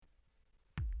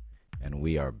And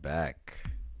we are back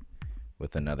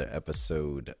with another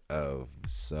episode of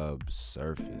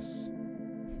Subsurface.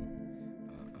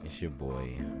 It's your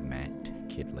boy, Matt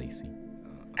Kid Lacey.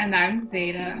 And I'm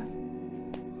Zeta.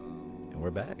 And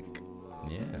we're back.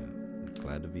 Yeah,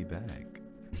 glad to be back.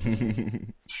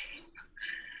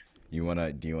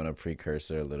 Do you wanna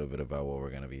precursor a little bit about what we're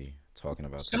gonna be talking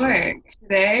about today? Sure.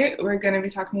 Today we're going to be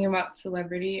talking about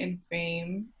celebrity and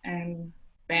fame and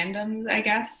fandoms, I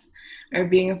guess, or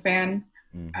being a fan.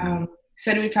 Mm-hmm. Um,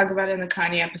 Said we talk about it in the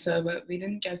Kanye episode, but we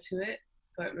didn't get to it.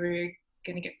 But we're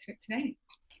going to get to it today.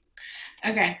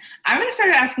 Okay, I'm going to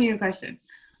start asking you a question.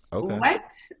 Okay. What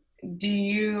do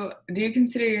you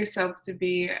consider yourself to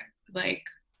be like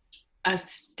a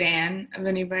stan of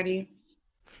anybody?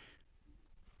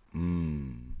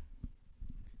 Mm.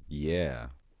 Yeah,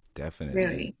 definitely.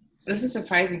 Really? This is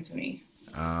surprising to me.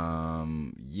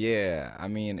 Yeah, I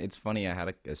mean, it's funny. I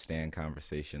had a stan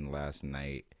conversation last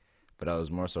night, but I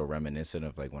was more so reminiscent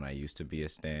of like when I used to be a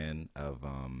stan of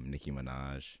Nicki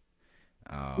Minaj.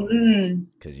 Mm,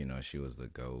 Because she was the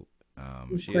goat.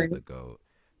 of She is course. the goat.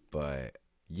 But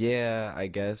yeah, I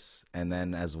guess. And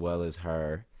then as well as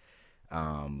her,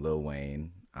 Lil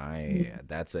Wayne.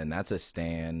 That's a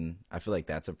stan. I feel like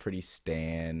that's a pretty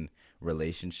stan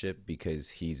relationship because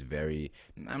he's very.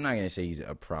 I'm not gonna say he's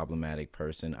a problematic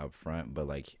person up front, but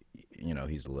like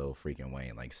he's Lil freaking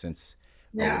Wayne. Like since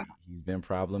Yeah. he's been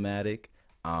problematic.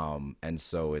 And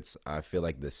so I feel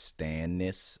like the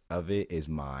stanness of it is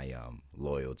my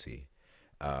loyalty.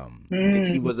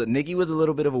 Mm. Nicki was a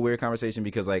little bit of a weird conversation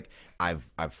because like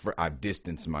I've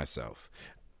distanced myself.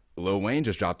 Lil Wayne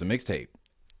just dropped a mixtape,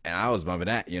 and I was bumping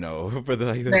that for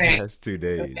the Right. past 2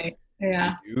 days. Right.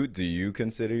 Yeah. Do you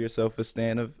consider yourself a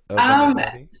stan of Um,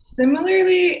 anybody?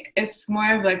 Similarly, it's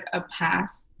more of like a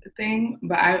past thing,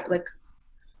 but I like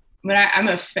when I'm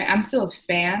a fan, I'm still a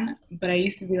fan, but I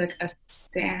used to be like a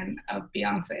stan of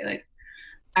Beyonce. Like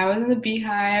I was in the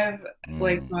Beehive,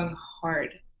 like Mm, going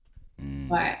hard, mm.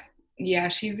 but yeah,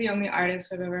 she's the only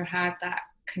artist I've ever had that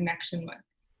connection with.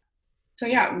 So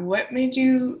yeah, what made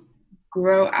you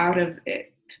grow out of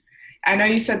it? I know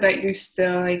you said that you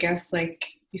still, I guess, like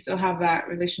you still have that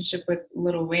relationship with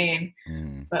Lil Wayne,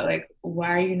 Mm. but like,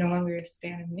 why are you no longer a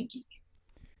stan of Nicki?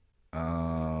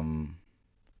 Um,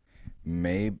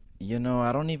 maybe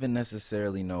I don't even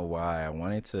necessarily know why. I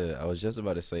was just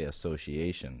about to say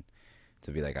association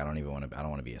to be like I don't want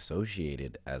to be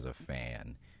associated as a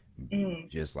fan Mm,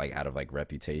 just like out of like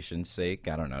reputation's sake.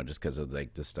 I don't know, just because of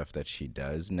like the stuff that she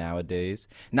does nowadays.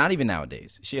 Not even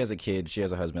nowadays. She has a kid, she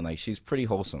has a husband. Like she's pretty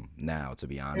wholesome now, to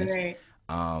be honest. right.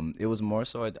 It was more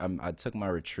so I took my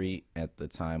retreat at the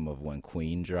time of when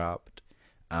Queen dropped.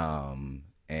 And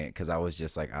because I was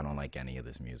just like I don't like any of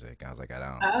this music. I was like I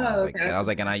don't. And I was Oh, like okay, and I that's was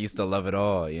like and I important. used to love it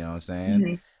all. You know what I'm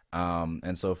saying? Hmm.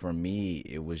 And so for me,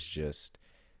 it was just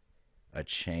a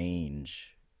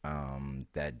change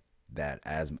that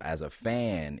as a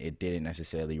fan it didn't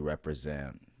necessarily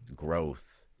represent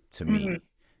growth to Hmm. me,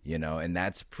 and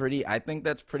I think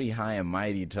that's pretty high and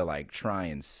mighty to like try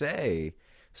and say,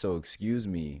 so excuse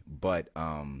me, but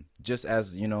just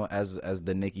as as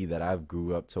the Nicki that I've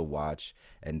grew up to watch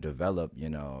and develop,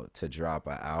 to drop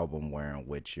an album wherein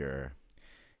which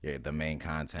the main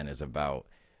content is about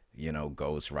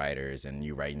ghost writers and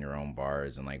you writing your own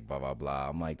bars and like blah blah blah.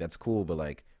 I'm like that's cool, but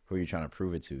like who are you trying to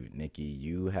prove it to? Nicki,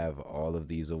 you have all of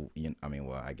these I mean,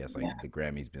 well, I guess like Yeah. the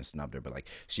Grammys been snubbed her, but like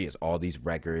she has all these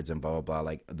records and blah blah blah.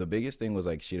 Like the biggest thing was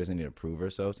like she doesn't need to prove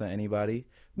herself to anybody,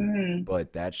 Hmm.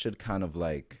 but that should kind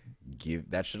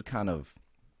of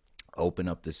open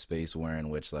up the space where in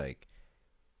which like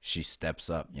she steps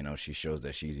up, she shows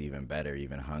that she's even better,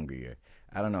 even hungrier.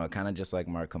 I don't know, it kind of just like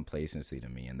marked complacency to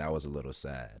me, and that was a little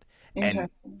sad. And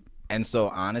Interesting. and so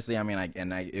honestly, I mean,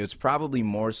 it was probably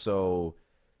more so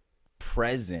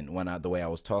present the way I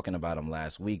was talking about him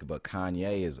last week, but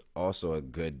Kanye is also a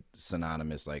good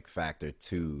synonymous like factor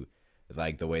to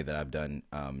like the way that I've done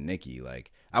Nicki.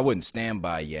 Like I wouldn't stand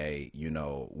by Ye,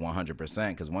 100%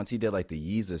 because once he did like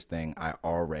the Yeezus thing, I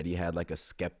already had like a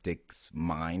skeptic's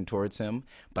mind towards him,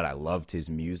 but I loved his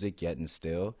music yet and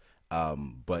still.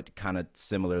 But kind of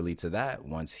similarly to that,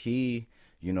 once he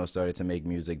started to make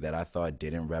music that I thought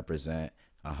didn't represent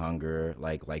a hunger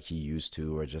like he used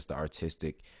to, or just the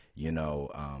artistic, you know,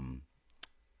 um,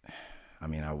 I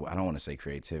mean, I don't want to say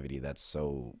creativity. That's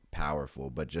so powerful,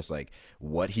 but just like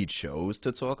what he chose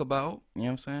to talk about. You know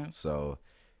what I'm saying? So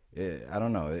I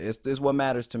don't know. It's what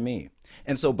matters to me.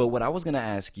 And so, but what I was gonna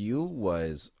ask you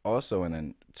was also, and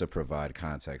then to provide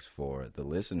context for the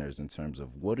listeners in terms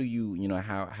of what do you,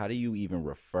 how do you even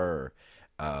refer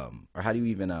or how do you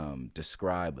even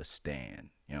describe a stan?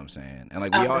 You know what I'm saying? And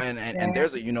like we all, Oh, and yeah.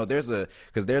 there's a,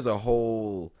 because there's a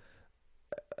whole,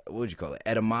 what would you call it,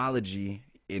 etymology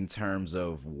in terms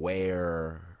of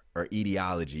where, or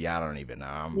etiology, I don't even know,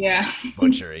 I'm Yeah.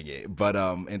 butchering it, but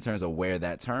in terms of where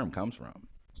that term comes from.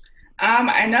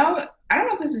 I know, I don't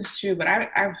know if this is true, but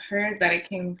I've heard that it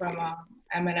came from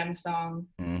Eminem song.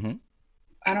 Mm-hmm.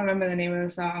 I don't remember the name of the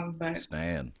song, but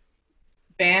Stan.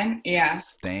 Ban, yeah,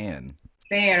 Stan.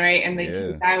 Stan, right? And like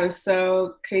the Yeah. guy was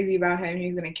so crazy about him,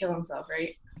 he was gonna kill himself,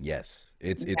 right? Yes.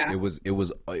 Yeah, It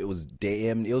was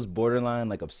damn, it was borderline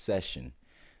like obsession.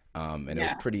 And it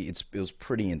was yeah,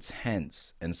 pretty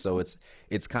intense, and so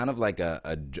it's kind of like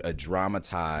a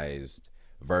dramatized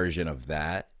version of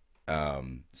that,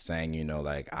 saying,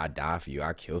 like, I die for you,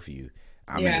 I kill for you,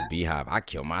 I'm in the yeah, beehive, I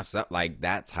kill myself, like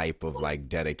that type of like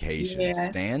dedication. yeah.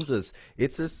 Stanzas,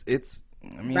 it's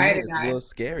I mean, Ride hey, or it's a die. little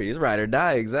scary, it's ride or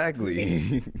die,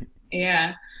 exactly.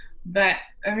 Yeah, but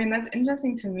I mean that's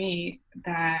interesting to me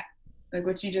that like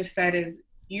what you just said is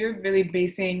you're really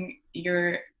basing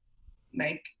your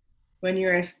like when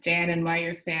you're a stan and why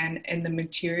you're a fan in the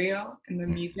material and the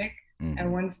music, and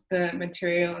Mm-hmm. once the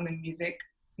material and the music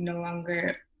no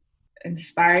longer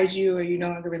inspired you or you no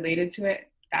longer related to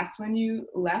it, that's when you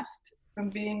left from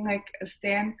being like a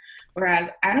stan. Whereas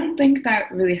I don't think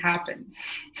that really happens.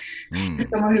 For Mm.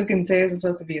 someone who considers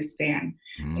themselves to be a stan.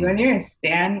 Like when Mm. you're a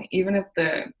stan, even if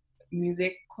the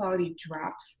music quality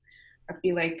drops, I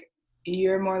feel like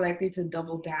you're more likely to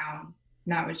double down,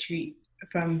 not retreat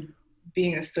from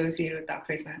being associated with that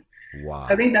person.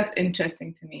 So I Why? think that's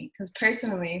interesting to me because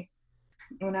personally,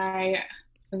 when I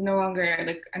was no longer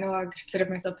like I no longer considered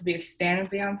myself to be a stan of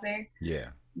Beyonce,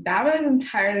 Yeah. that was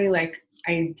entirely like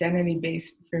identity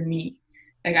based for me.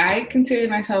 Like I Okay. considered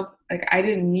myself like I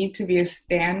didn't need to be a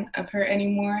stan of her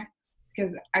anymore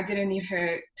because I didn't need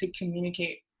her to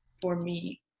communicate for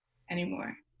me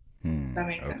anymore. That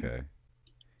makes sense. Okay.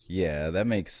 Yeah, that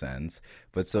makes sense.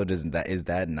 But so does that, is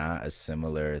that not a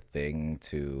similar thing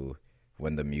to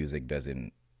when the music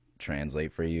doesn't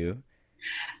translate for you?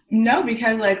 No,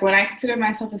 because like when I consider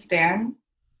myself a stan,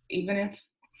 even if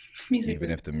music Even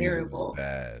was if the music was terrible,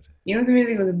 bad. even if the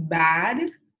music was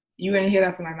bad, you wouldn't hear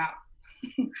that from my mouth.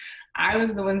 I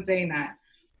was the one saying that.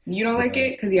 You don't like Well,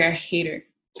 it because you're a hater.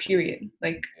 Period.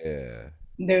 Like yeah.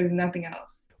 there's nothing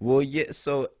else. Well, yeah,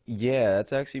 so yeah,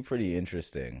 that's actually pretty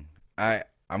interesting.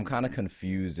 I'm kind of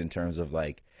confused in terms of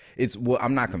like, it's, well,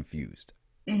 I'm not confused.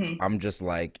 Hmm. I'm just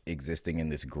like existing in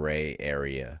this gray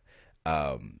area.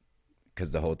 Um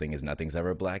because the whole thing is nothing's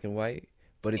ever black and white.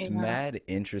 But it's Yeah. mad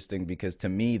interesting because to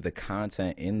me, the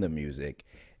content in the music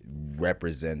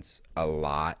represents a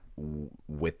lot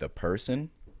with the person,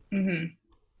 Hmm.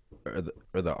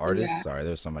 or the artist. Yeah. Sorry,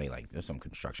 there's somebody, like, there's some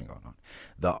construction going on.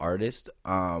 The artist,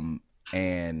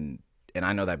 and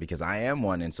I know that because I am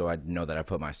one, and so I know that I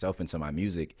put myself into my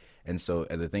music, and so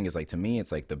the thing is, like, to me,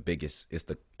 it's like the biggest, it's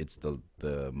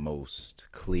the most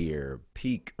clear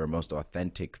peak, or most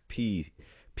authentic peak,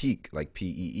 like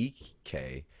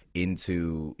peek,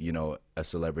 into, a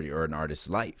celebrity or an artist's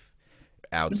life,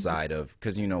 Hmm. outside of,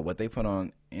 because what they put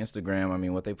on Instagram, I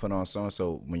mean, what they put on so and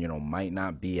so, when, might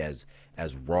not be as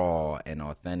raw and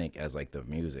authentic as like the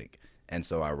music. And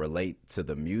so I relate to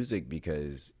the music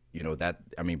because, that,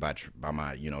 I mean, by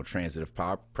my, transitive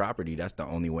property, that's the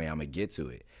only way I'm gonna get to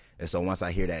it. And so once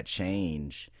I hear that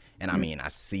change, and I mean, I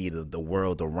see the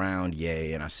world around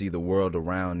Ye, and I see the world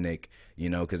around Nick,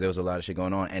 because there was a lot of shit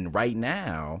going on. And right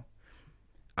now,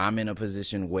 I'm in a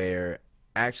position where,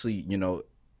 actually,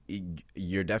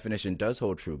 your definition does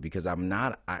hold true, because I'm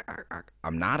not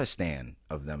a stan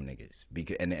of them niggas,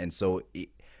 because, and so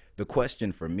the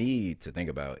question for me to think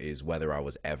about is whether I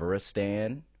was ever a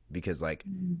stan, because, like,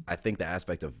 I think the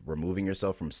aspect of removing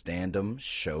yourself from standom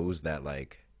shows that,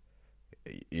 like,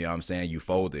 you know what I'm saying, you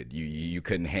folded, you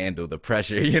couldn't handle the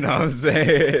pressure, you know what I'm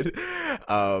saying.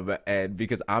 And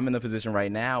because I'm in the position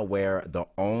right now where the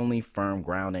only firm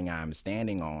grounding I'm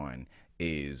standing on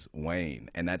is Wayne,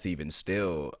 and that's even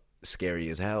still scary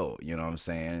as hell, you know what I'm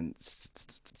saying,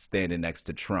 standing next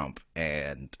to Trump,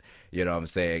 and, you know what I'm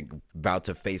saying, about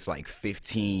to face like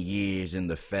 15 years in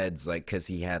the feds, like, because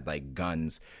he had like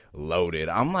guns loaded.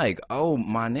 I'm like, oh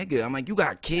my nigga, I'm like, you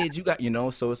got kids, you got,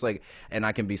 so it's like, and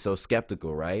I can be so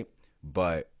skeptical, right?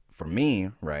 But for me,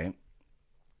 right,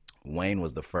 Wayne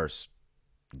was the first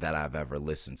that I've ever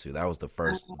listened to. That was the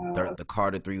first. Uh, The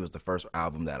Carter 3 was the first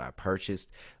album that I purchased.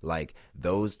 Like,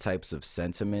 those types of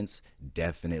sentiments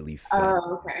definitely fed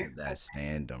oh, okay. into that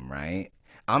standum, right?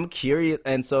 I'm curious,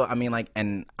 and so I mean, like,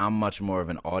 and I'm much more of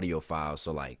an audiophile,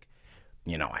 so, like,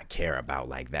 I care about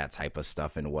like that type of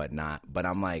stuff and whatnot. But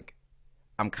I'm like,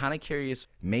 I'm kind of curious,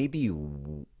 maybe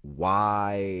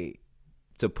why,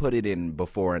 to put it in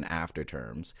before and after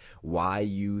terms, why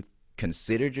you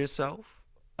considered yourself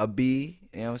a bee,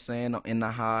 you know what I'm saying, in the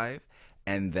hive,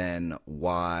 and then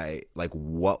why, like,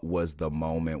 what was the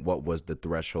moment, what was the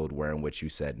threshold where in which you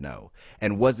said no?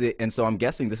 And was it, and so I'm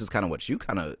guessing this is kind of what you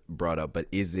kind of brought up, but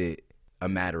is it a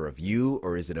matter of you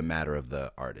or is it a matter of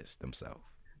the artist themselves?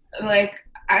 Like,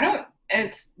 I don't,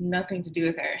 it's nothing to do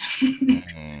with her.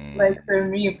 Like, Mm, for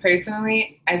me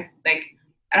personally, I like,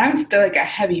 and I'm still like a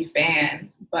heavy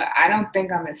fan, but I don't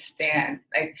think I'm a stan.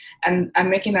 Like, and I'm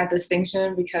making that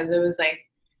distinction because it was like,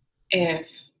 if,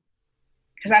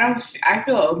 because I don't, I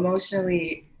feel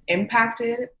emotionally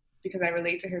impacted because I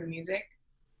relate to her music,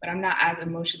 but I'm not as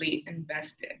emotionally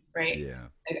invested, right? yeah.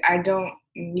 Like, I don't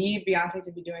need Beyonce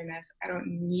to be doing this. I don't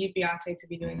need Beyonce to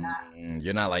be doing that.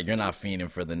 You're not like, you're not fiending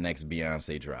for the next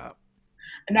Beyonce drop.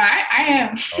 No, I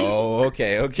am. Oh,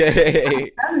 okay,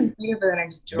 okay. I'm here for the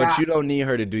next But drop. you don't need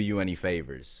her to do you any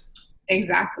favors.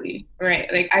 Exactly. Right.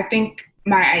 Like, I think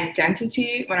my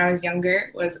identity when I was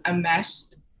younger was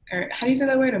enmeshed, or how do you say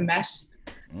that word? Enmeshed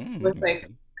with like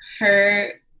Okay.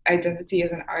 her identity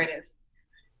as an artist.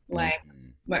 Like, Mm-hmm.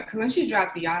 but because when she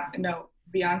dropped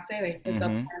Beyonce, like the Mm-hmm.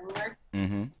 self-titled work,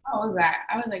 Mm-hmm. how was that?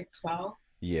 I was like 12,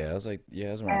 Yeah, I was like, yeah,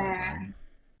 it was around that time. and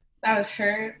that was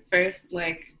her first,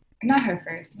 like, not her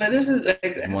first, but this is like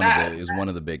It's one of the that is one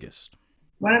of the biggest.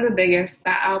 one of the biggest.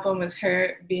 That album was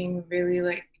her being really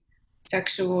like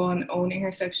sexual and owning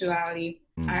her sexuality.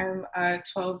 Mm. I'm a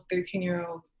 12, 13-year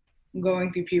old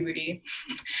going through puberty.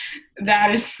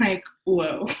 That is like,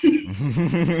 whoa.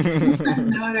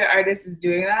 No other artist is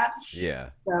doing that. Yeah.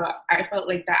 So I felt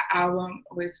like that album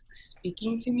was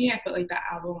speaking to me. I felt like that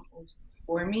album was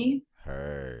for me.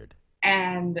 Heard.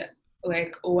 And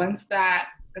like once that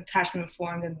attachment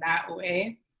formed in that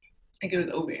way, like it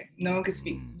was over. No one could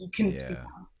speak. You couldn't speak Yeah.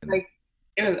 now. And Like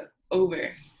it was over.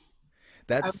 I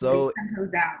that's was like so. 10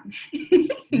 toes down.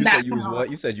 You said That's you was how.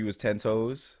 what? You said you was 10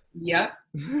 toes. Yep.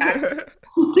 That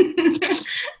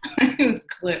it was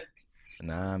clipped.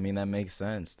 Nah, I mean that makes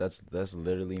sense. That's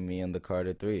literally me and the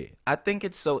Carter Three. I think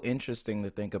it's so interesting to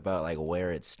think about like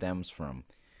where it stems from.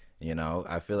 You know,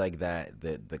 I feel like that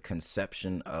the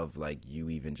conception of like you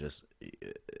even just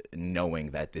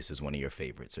knowing that this is one of your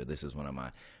favorites or this is one of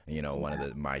my, one of Yeah.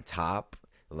 the my top,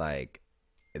 like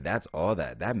that's all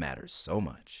that matters so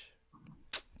much.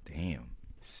 Damn, Yeah,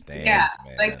 stands,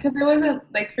 like man. because it wasn't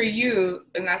like for you,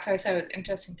 and that's why I said it was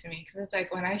interesting to me. Because it's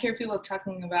like when I hear people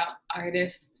talking about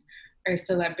artists or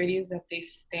celebrities that they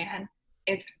stan,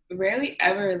 it's rarely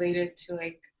ever related to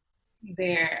like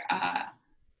their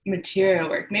material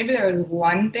work. Maybe there was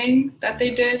one thing that they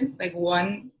Yeah, did, like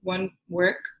one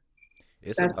work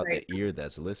it's that's about like the ear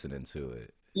that's listening to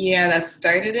it. yeah, that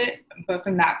started it. But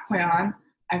from that point on,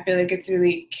 I feel like it's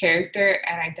really character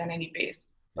and identity based.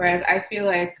 Whereas Yeah. I feel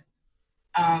like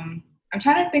I'm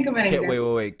trying to think of an Wait, example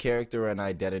wait, wait. Character and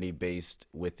identity based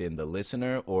within the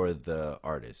listener or the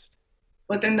artist?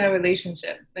 within the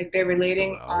relationship. Like they're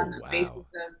relating on Oh, the basis wow.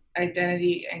 of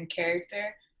identity and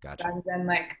character Gotcha. rather than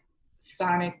like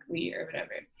sonically or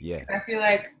whatever. Yeah. I feel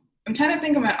like I'm trying to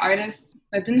think of an artist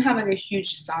that didn't have like a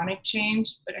huge sonic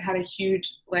change, but it had a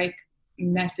huge like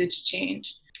message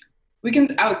change. We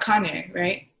can out Kanye,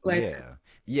 right? Like Yeah.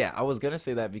 Yeah, I was gonna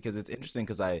say that because it's interesting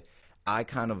because I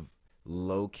kind of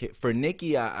locate for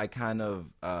Nikki I kind of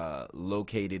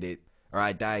located it or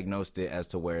I diagnosed it as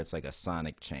to where it's like a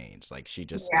sonic change. Like she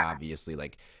just yeah, obviously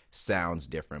like sounds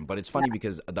different. But it's yeah. funny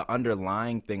because the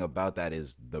underlying thing about that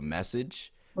is the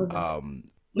message. Um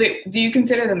Wait, do you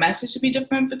consider the message to be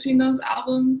different between those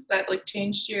albums that like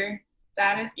changed your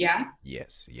status? Yeah.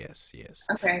 Yes, yes, yes.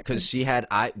 Okay. Because she had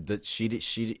I the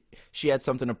she had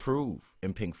something to prove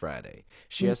in Pink Friday.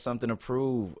 She has something to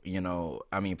prove,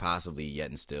 I mean, possibly yet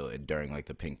and still during like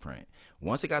the Pink print.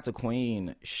 Once it got to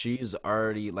Queen, she's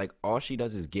already like all she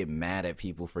does is get mad at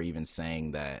people for even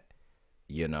saying that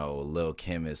Lil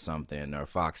Kim is something or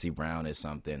Foxy Brown is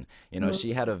something.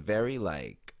 She had a very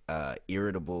like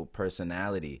irritable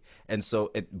personality. And so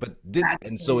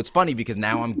it's funny because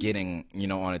now I'm getting,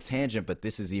 on a tangent, but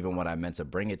this is even what I meant to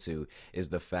bring it to is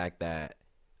the fact that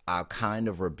I'll kind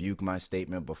of rebuke my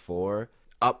statement before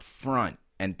up front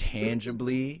and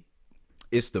tangibly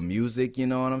it's the music, you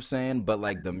know what I'm saying? But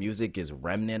like the music is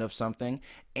remnant of something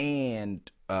and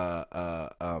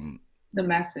The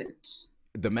message.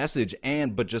 the message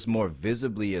and but just more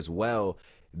visibly as well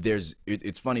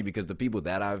it's funny because the people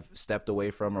that I've stepped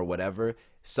away from or whatever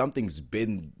something's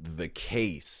been the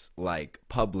case like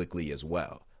publicly as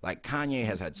well. Like Kanye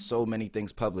has had so many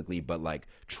things publicly, but like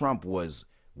Trump was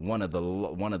one of the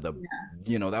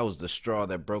Yeah. that was the straw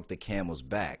that broke the camel's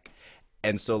back.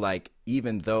 And so like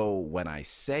even though when I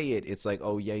say it, it's like,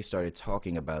 oh, Ye started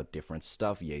talking about different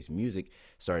stuff. Ye's music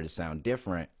started to sound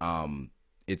different.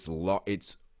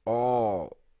 It's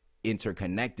all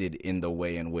interconnected in the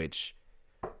way in which,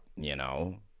 you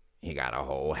know, he got a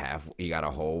whole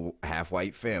half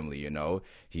white family, you know.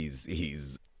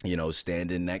 He's you know,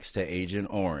 standing next to Agent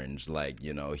Orange, like,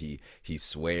 you know, he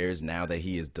swears now that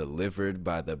he is delivered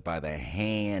by the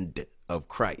hand of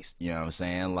Christ. You know what I'm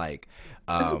saying? Like,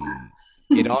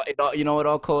 it all, you know, it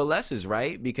all coalesces,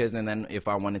 right? Because and then if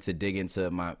I wanted to dig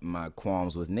into my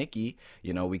qualms with Nikki,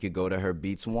 you know, we could go to her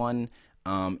Beats One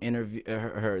interview,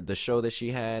 her the show that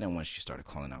she had, and when she started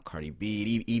calling out Cardi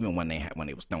B, even when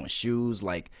they was throwing shoes,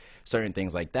 like certain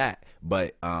things like that.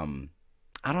 But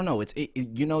I don't know.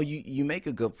 You know, you make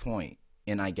a good point,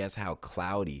 and I guess how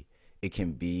cloudy it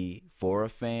can be for a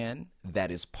fan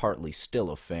that is partly still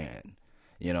a fan.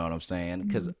 You know what I'm saying?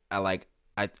 Because Mhm.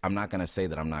 I'm not gonna say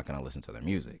that I'm not gonna listen to their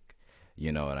music.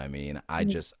 You know what I mean?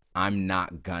 Mhm. I'm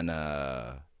not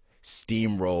gonna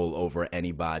steamroll over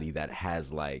anybody that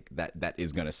has like that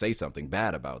is gonna say something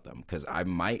bad about them because I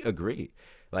might agree.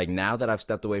 Like now that I've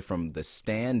stepped away from the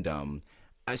standum,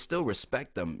 I still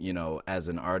respect them, you know, as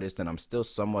an artist, and I'm still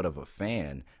somewhat of a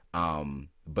fan.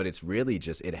 But it's really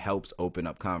just it helps open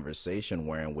up conversation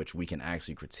where in which we can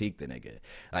actually critique the nigga.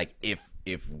 Like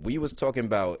if we was talking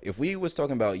about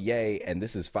Ye, and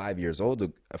this is 5 years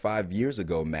old, 5 years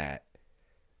ago, Matt.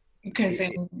 You couldn't say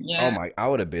It, anything. oh Yeah. my,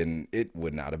 it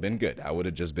would not have been good. I would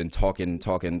have just been talking.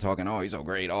 Oh, he's so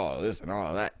great. All this and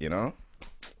all that, you know.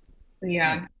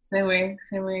 Yeah. Same way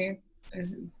as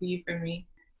you for me.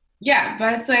 Yeah,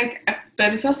 but it's like,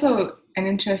 but it's also an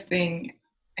interesting,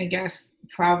 I guess,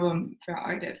 problem for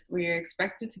artists where you're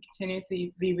expected to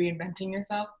continuously be reinventing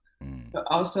yourself, Mm, but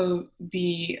also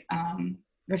be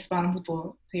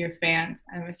responsible to your fans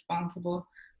and responsible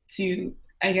to,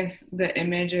 I guess, the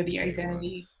image or the big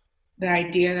identity, words. the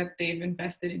idea that they've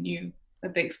invested in you,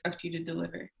 that they expect you to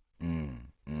deliver.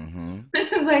 Mm-hmm.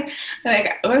 like,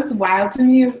 like what's wild to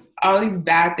me is all these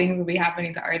bad things will be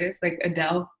happening to artists, like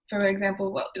Adele, for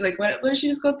example. What did she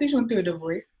just go through? She went through a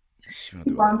divorce. She went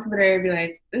People through on Twitter be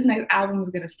like, "This next album is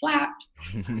gonna slap."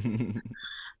 it.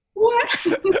 What?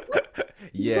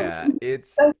 Yeah,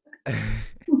 it's Like,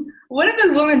 what if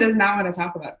this woman does not want to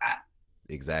talk about that?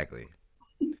 exactly.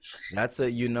 That's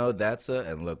a, you know, that's a,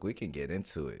 and look, we can get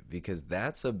into it because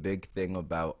that's a big thing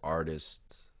about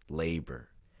artist labor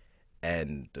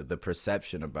and the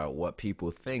perception about what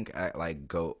people think like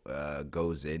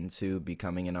goes into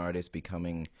becoming an artist,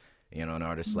 becoming, you know, an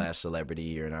artist slash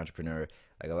celebrity or an entrepreneur.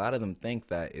 Like a lot of them think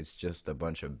that it's just a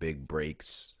bunch of big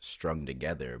breaks strung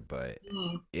together, but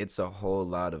Mm. it's a whole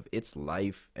lot of it's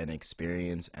life and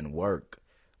experience and work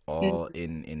all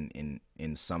Mm.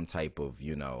 in some type of,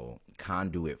 you know,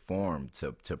 conduit form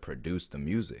to produce the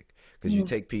music because you Mm.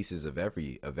 take pieces of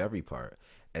every part.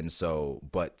 And so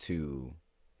but to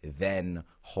then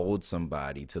hold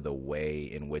somebody to the way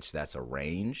in which that's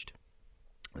arranged,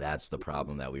 that's the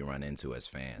problem that we run into as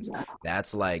fans. Yeah.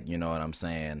 That's like, you know what I'm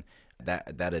saying?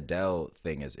 That Adele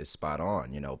thing is spot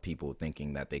on. You know, people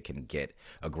thinking that they can get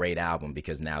a great album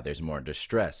because now there's more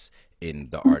distress in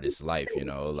the artist's life, you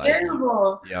know, like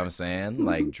Terrible. you know what I'm saying?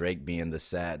 Like Drake being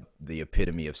the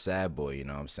epitome of sad boy, you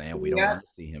know what I'm saying? We don't Yeah. want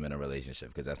to see him in a relationship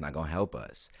because that's not going to help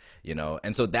us, you know?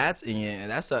 And so that's, yeah,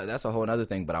 that's a whole other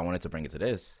thing, but I wanted to bring it to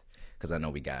this because I know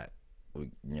we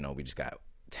just got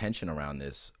tension around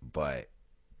this, but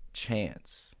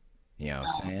Chance. You know what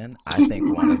I'm saying? I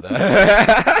think one of the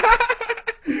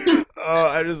oh,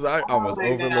 I Oh almost my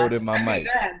gosh. overloaded my Okay, go mic.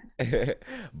 ahead.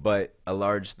 But a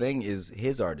large thing is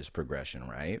his artist progression,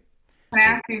 right? As Can I to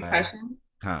ask you a why, question?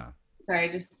 huh? Sorry,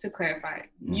 just to clarify.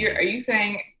 Mm. Are you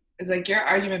saying is like your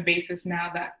argument basis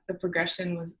now that the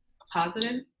progression was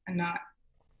positive and not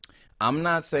I'm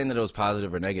not saying that it was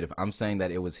positive or negative. I'm saying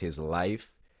that it was his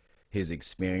life, his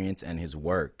experience, and his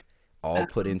work all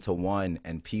put um, into one,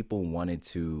 and people wanted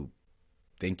to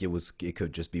think it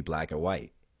could just be black or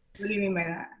white what do you mean by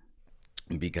that?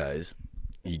 because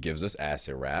he gives us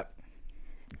acid rap,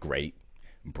 great,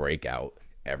 breakout,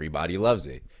 everybody loves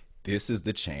it. This is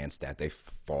the chance that they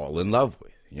fall in love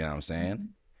with. You know what I'm saying?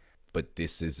 But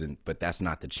that's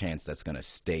not the chance that's going to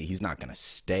stay. He's not going to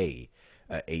stay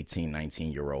a 18,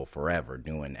 19-year old forever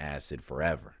doing acid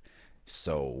forever.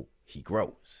 So he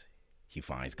grows. He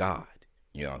finds God.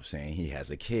 You know what I'm saying? He has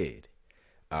a kid,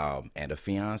 and a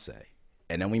fiance.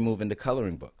 And then we move into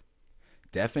coloring book.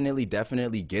 Definitely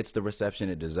gets the reception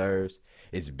it deserves.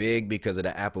 It's big because of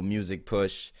the Apple Music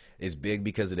push. It's big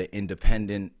because of the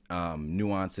independent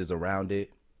nuances around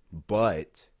it.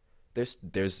 But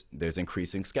there's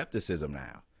increasing skepticism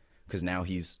now because now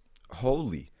he's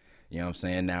holy. You know what I'm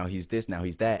saying? Now he's this, now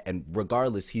he's that. And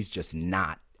regardless, he's just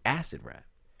not acid rap.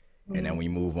 And then Mm. we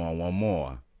move on one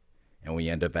more and we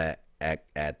end up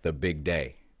at the big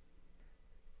day.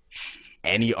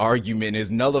 Any argument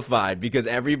is nullified because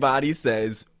everybody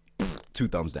says two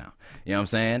thumbs down. You know what I'm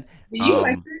saying? Do you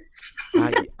like Um, it?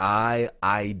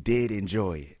 I did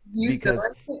enjoy it You still because,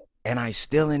 like it? and I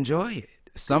still enjoy it.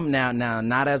 Some now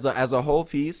not as a whole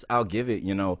piece. I'll give it.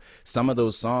 You know, some of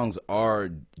those songs are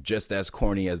just as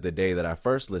corny as the day that I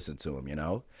first listened to them. You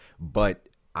know, but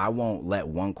I won't let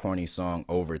one corny song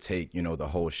overtake the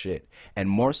whole shit. And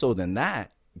more so than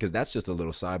that, because that's just a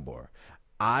little sidebar.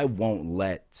 I won't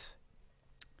let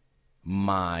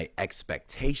my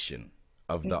expectation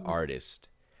of the Mhm. artist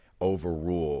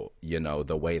overrule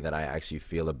the way that I actually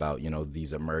feel about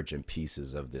these emergent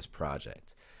pieces of this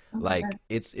project. Okay. Like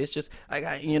it's just like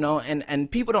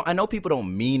and people don't, I know people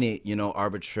don't mean it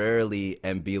arbitrarily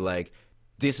and be like,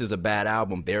 this is a bad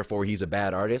album therefore he's a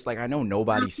bad artist. Like, I know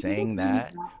No, nobody's people saying think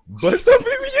that, that. but some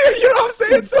people, yeah, you know what I'm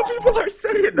saying, some people are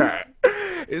saying that.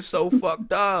 It's so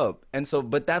fucked up. And so,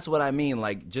 but that's what I mean,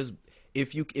 like, just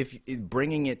if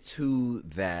bringing it to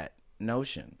that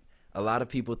notion, a lot of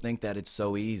people think that it's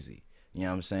so easy. You know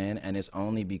what I'm saying? And it's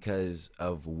only because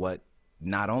of what,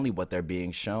 not only what they're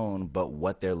being shown, but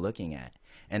what they're looking at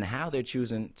and how they're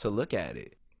choosing to look at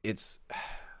it. It's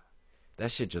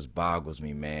that shit just boggles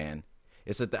me, man.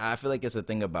 I feel like it's a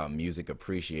thing about music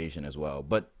appreciation as well.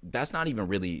 But that's not even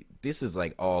really, this is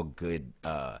like all good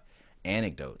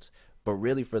anecdotes. But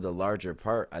really, for the larger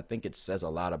part, I think it says a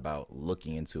lot about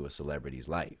looking into a celebrity's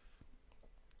life,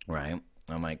 right?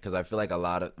 I'm like, because I feel like a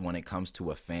lot of, when it comes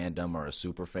to a fandom or a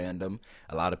super fandom,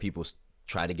 a lot of people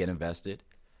try to get invested.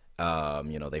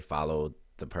 They follow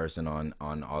the person on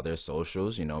all their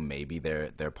socials. Maybe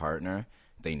their partner.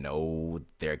 They know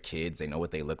their kids. They know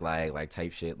what they look like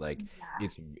type shit. Like, Yeah,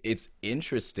 it's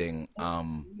interesting, it's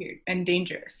weird and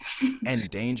dangerous. and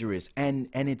dangerous, and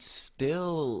it's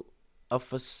still a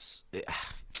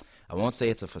I won't say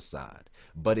it's a facade,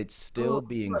 but it's still Oh,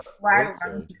 being why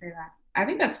would filtered. you say that? I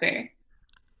think that's fair.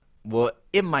 Well,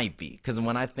 it might be because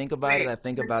when I think about it, Wait, I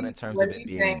think about it in terms what of are it you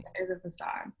saying being is a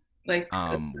facade? Like,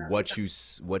 what you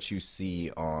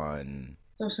see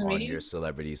social on media? your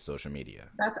celebrity's social media.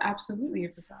 That's absolutely a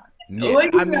facade. Yeah,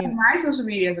 What do you I say on mean, my social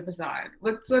media is a facade?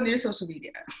 What's on your social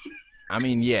media?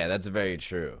 yeah, that's very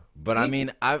true. But I See?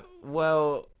 mean,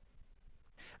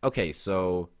 okay,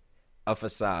 so a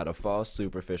facade, a false,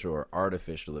 superficial, or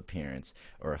artificial appearance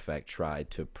or effect tried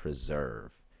to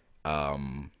preserve,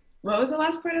 um, What was the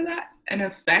last part of that? An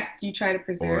effect you try to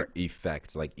preserve? or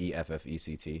effect, like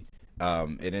EFFECT.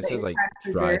 And it That says you're like trying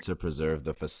to try preserve? to preserve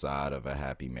the facade of a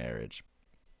happy marriage.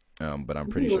 But I'm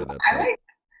pretty Ooh, sure that's like,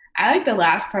 I like the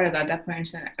last part of that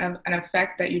definition. An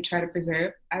effect that you try to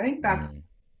preserve. I think that's mhm.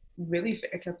 really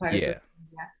fair to apply to social Yeah,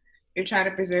 media. You're trying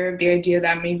to preserve the idea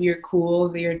that maybe you're cool,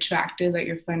 that you're attractive, that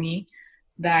you're funny,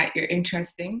 that you're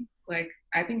interesting. Like,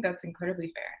 I think that's incredibly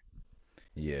fair.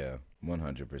 yeah,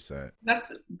 100%.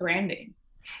 That's branding.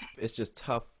 It's just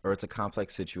tough, or it's a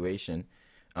complex situation,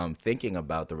 thinking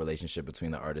about the relationship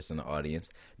between the artist and the audience,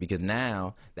 because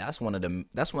now that's one of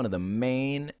the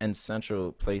main and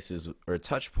central places or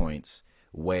touch points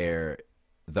where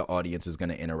the audience is going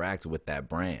to interact with that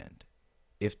brand.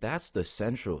 If that's the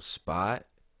central spot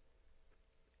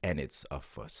and it's a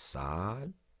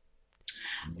facade,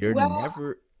 you're Well,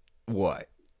 never what?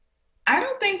 I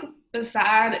don't think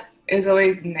facade is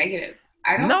always negative.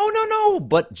 I don't No, no, no,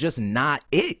 but just not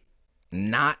it.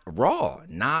 Not raw,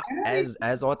 not I don't as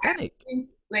authentic. think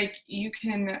like you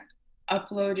can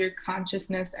upload your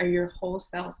consciousness or your whole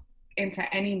self into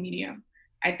any medium.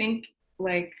 I think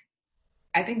like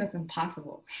I think that's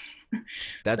impossible.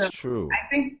 So That's true. I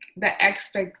think the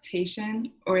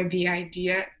expectation or the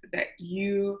idea that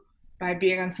you by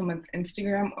being on someone's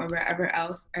Instagram or wherever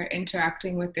else are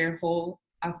interacting with their whole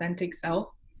authentic self,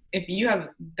 if you have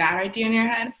that idea in your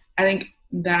head, I think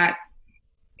that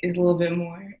is a little bit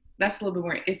more that's a little bit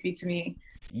more iffy to me.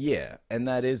 Yeah, and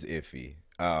that is iffy.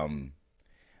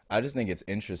 I just think it's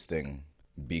interesting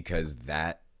because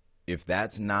that, if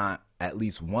that's not at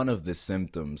least one of the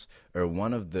symptoms or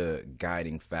one of the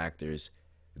guiding factors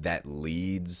that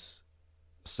leads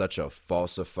such a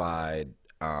falsified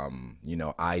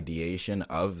ideation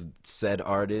of said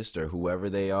artist or whoever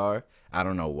they are, I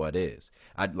don't know what is.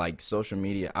 I'd like social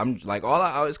media. I'm like,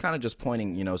 I was kind of just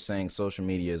pointing, saying social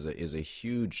media is a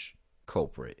huge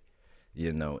culprit,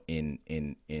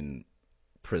 in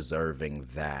preserving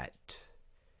that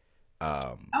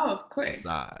Oh, of course.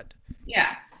 facade.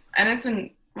 Yeah. And it's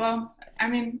in, well, I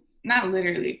mean, not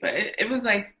literally, but it was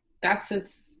like that's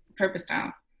its purpose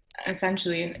now,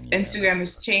 essentially. And Yeah, Instagram that's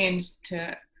has changed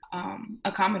to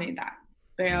accommodate that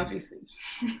very obviously.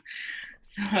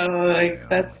 So like Damn.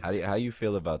 that's How you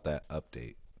feel about that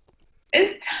update?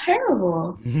 it's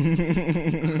terrible.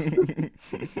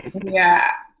 Yeah,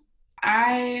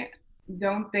 I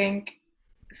don't think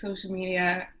social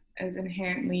media is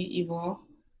inherently evil.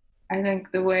 I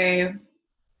think the way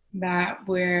that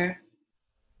we're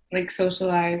like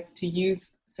socialized to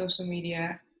use social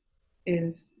media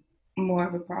is more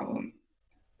of a problem.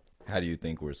 How do you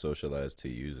think we're socialized to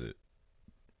use it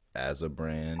as a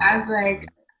brand, As as like,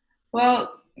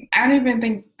 well, I don't even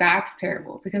think that's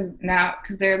terrible because now,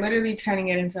 because they're literally turning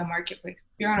it into a marketplace.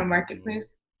 If you're on a Mhm.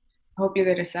 marketplace, I hope you're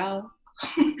there to sell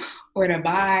or to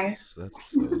buy. That's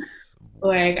so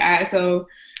Like, so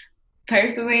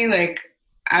personally, like,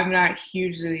 I'm not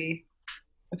hugely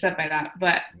upset by that.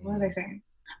 But what was I mm, saying?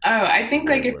 Oh, I think we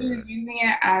like if you're were. using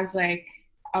it as like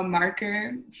a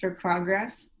marker for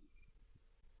progress,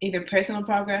 either personal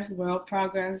progress, world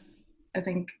progress, I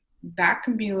think that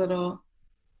can be a little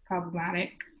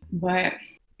problematic. But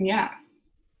yeah,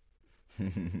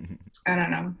 I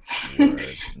don't know.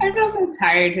 Word. I feel Nah. so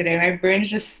tired today. My brain's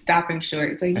just stopping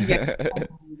short. So you get.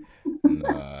 No,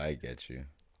 I get you.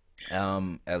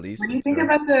 At least What do in you think term,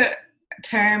 about the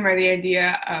term or the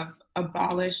idea of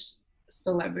abolished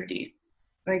celebrity?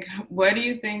 Like, what do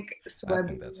you think I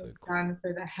think celebrity that's has a done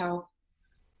for the health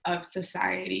of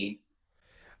society?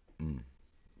 mm.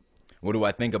 What do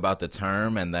I think about the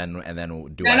term, and then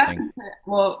do No, I not think?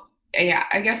 well, yeah.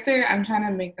 I guess they're. I'm trying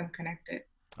to make them connected.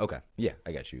 Okay, yeah,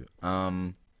 I get you.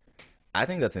 I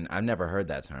think that's an. I've never heard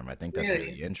that term. I think that's really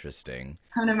Really, interesting.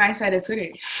 come to my side of Twitter.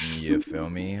 You feel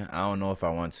me? I don't know if I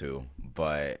want to,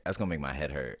 but that's gonna make my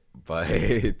head hurt. But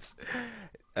it's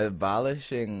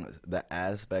abolishing the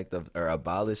aspect of or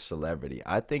abolish celebrity.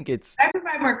 I think it's Can I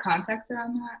provide more context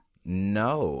around that?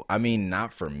 no. I mean,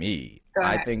 not for me. Go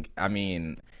I ahead. think. I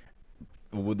mean,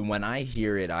 when I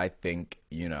hear it, I think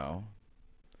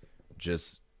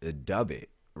just dub it.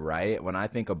 Right. When I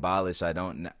think abolish, I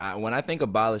don't. When I think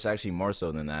abolish, actually more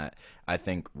so than that, I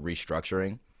think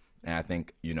restructuring, and I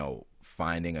think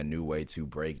finding a new way to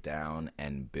break down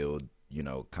and build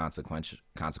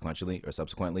consequentially or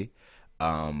subsequently.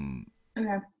 Um,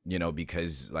 Okay.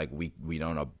 because like we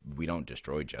don't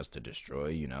destroy just to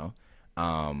destroy.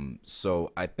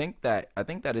 So I think that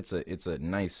it's a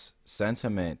nice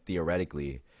sentiment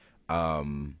theoretically.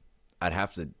 I'd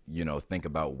have to think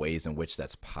about ways in which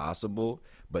that's possible.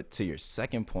 But to your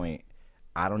second point,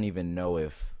 I don't even know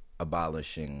if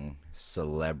abolishing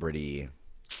celebrity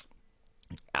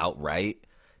outright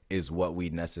is what we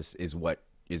is what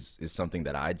is something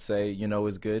that I'd say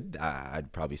is good.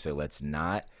 I'd probably say let's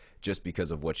not, just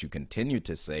because of what you continued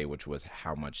to say, which was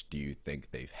how much do you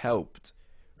think they've helped,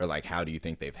 or like how do you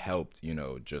think they've helped,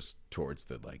 just towards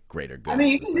the like greater I good mean,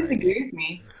 of you can society. disagree with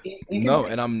me. You can No,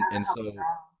 say, and so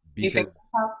do you think because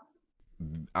that helped?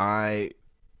 I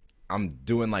I'm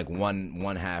doing like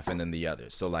one half and then the other.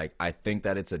 So like I think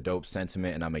that it's a dope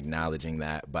sentiment and I'm acknowledging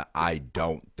that, but I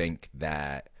don't think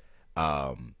that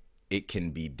um it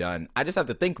can be done. I just have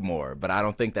to think more, but I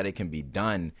don't think that it can be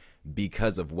done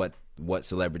because of what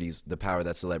celebrities, the power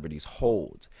that celebrities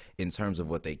hold in terms of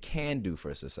what they can do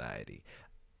for society.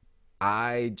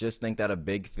 I just think that a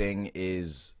big thing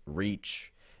is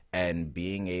reach and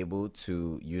being able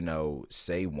to,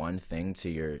 say one thing to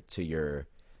your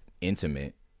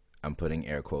intimate. I'm putting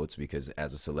air quotes because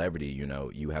as a celebrity,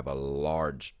 you have a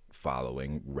large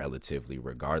following relatively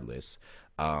regardless.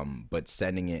 But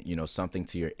sending it, something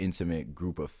to your intimate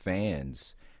group of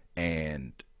fans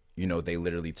and they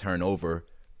literally turn over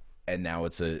and now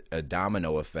it's a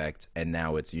domino effect and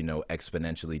now it's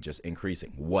exponentially just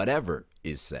increasing whatever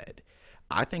is said.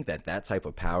 I think that that type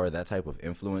of power, that type of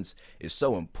influence is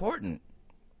so important.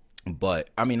 But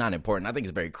I mean, not important, I think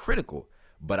it's very critical.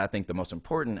 But I think the most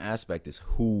important aspect is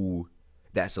who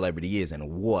that celebrity is and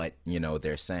what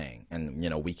they're saying. And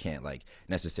we can't like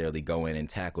necessarily go in and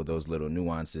tackle those little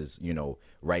nuances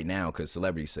right now because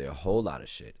celebrities say a whole lot of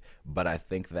shit. But I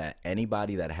think that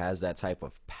anybody that has that type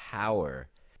of power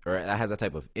or that has that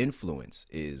type of influence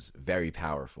is very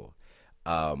powerful.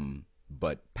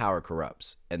 But power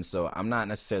corrupts, and so I'm not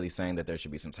necessarily saying that there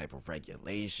should be some type of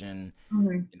regulation,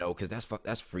 Mhm. because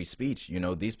that's free speech.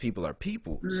 These people are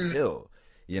people Mm, still,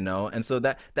 and so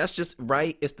that's just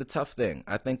right. It's the tough thing.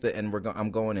 I think that, and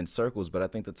I'm going in circles, but I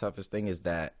think the toughest thing is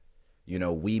that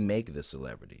we make the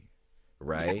celebrity,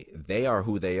 yeah, right? They are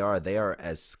who they are. They are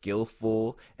as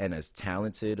skillful and as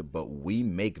talented, but we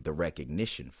make the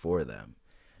recognition for them,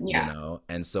 yeah,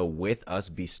 and so with us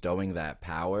bestowing that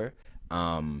power,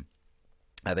 um,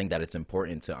 I think that it's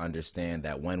important to understand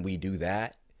that when we do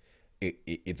that,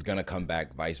 it's gonna come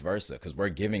back vice versa because we're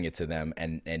giving it to them,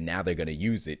 and now they're gonna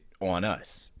use it on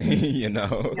us. You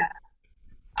know.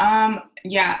 Yeah.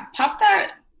 Yeah, pop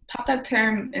that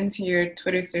term into your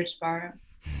Twitter search bar.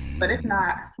 But if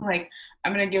not, like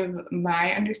I'm gonna give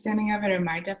my understanding of it or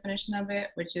my definition of it,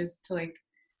 which is to like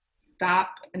stop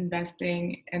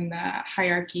investing in the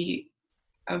hierarchy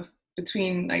of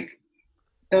between like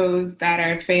those that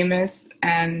are famous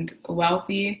and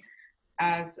wealthy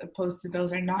as opposed to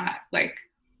those are not. Like,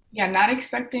 yeah, not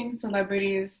expecting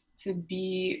celebrities to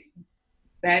be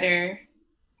better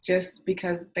just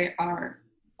because they are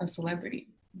a celebrity.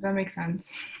 Does that make sense?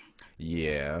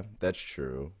 Yeah, that's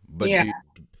true. But Yeah.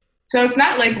 So it's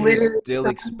not do like you literally, still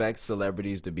expect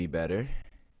celebrities to be better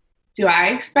do I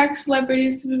expect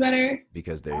celebrities to be better?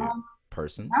 because they're Um,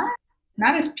 persons? not,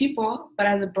 not as people, but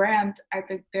as a brand, I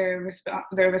think they're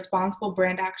responsible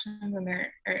brand actions and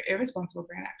they're or irresponsible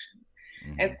brand actions.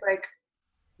 Hmm. It's like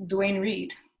Dwayne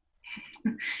Reed.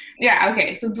 Yeah,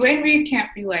 okay. So Dwayne Reed can't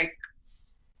be like,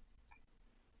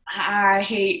 I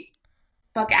hate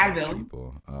fuck Black Advil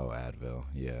people. Oh, Advil.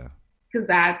 Yeah. because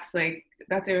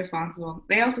that's irresponsible.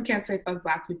 They also can't say fuck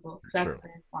black people because that's True.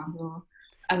 irresponsible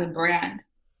as a brand.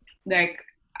 Like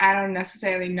I don't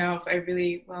necessarily know if I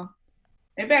really well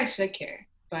maybe I should care,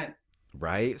 but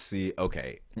Right? See,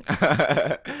 okay.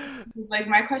 like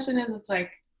my question is it's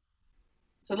like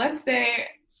so let's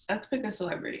pick a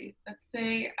celebrity. Let's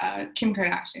say Kim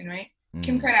Kardashian, right?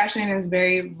 Kim Hmm. Kardashian is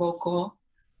very vocal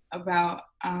about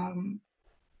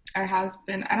or has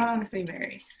been I don't want to say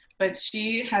very, but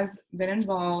she has been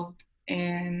involved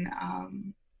in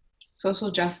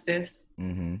social justice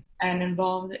Hmm. and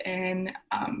involved in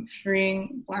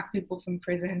freeing Black people from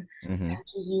prison. Hmm. And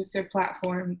she's used her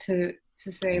platform to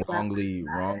say Black Lives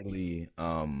Matter. Wrongly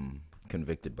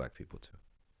convicted black people too.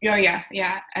 Oh yes,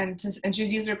 yeah, and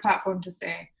she's used her platform to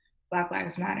say Black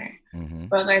Lives Matter. Hmm.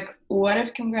 But like, what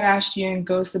if Kim Kardashian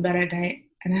goes to bed at night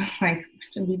and it's like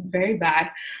it can be very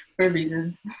bad for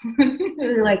reasons,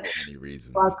 For like so many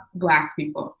reasons. fuck Black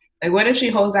people. Like, what if she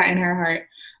holds that in her heart,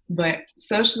 but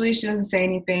socially she doesn't say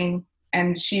anything,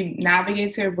 and she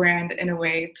navigates her brand in a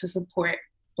way to support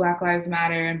Black Lives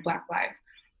Matter and Black lives?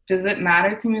 Does it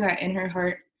matter to me that in her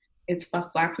heart it's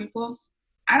fuck Black people?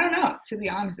 I don't know, to be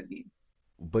honest with you.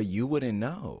 But you wouldn't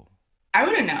know. I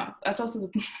wouldn't know. That's also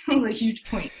the huge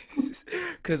point.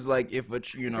 Cause like if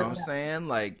you know what I'm saying,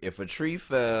 like if a tree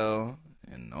fell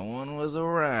and no one was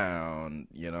around,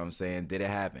 you know what I'm saying, did it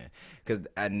happen? Cause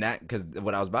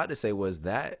what I was about to say was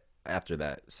that after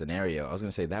that scenario, I was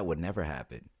gonna say that would never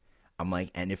happen. I'm like,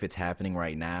 and if it's happening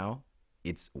right now,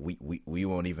 it's we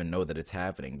won't even know that it's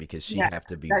happening because she'd Yeah, have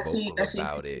to be that vocal she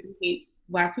about it. secretly hates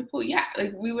Black people. Yeah,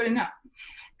 like we wouldn't know.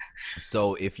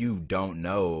 So if you don't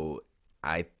know,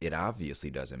 it obviously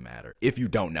doesn't matter if you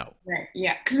don't know, Right.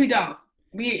 Yeah, because we don't.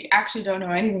 We actually don't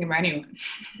know anything about anyone.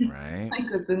 right? Like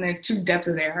it's in the true depths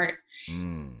of their heart.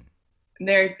 Mm,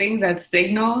 There are things that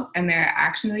signal, and there are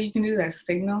actions that you can do that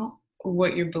signal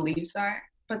what your beliefs are.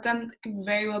 But then it could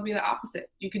very well be the opposite.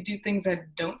 You could do things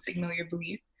that don't signal your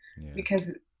belief yeah.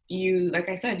 because you, like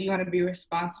I said, you want to be a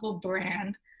responsible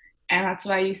brand, and that's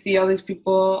why you see all these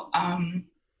people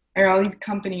or all these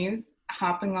companies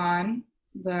hopping on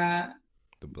the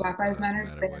The Black Black Lives Lives Matter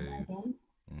Matter wave. bandwagon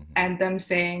Hmm. and them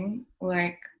saying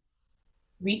like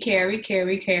we care, we care,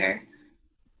 we care,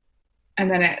 and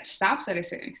then it stops at a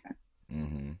certain extent.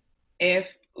 Hmm.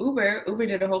 If Uber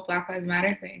did a whole Black Lives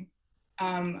Matter thing,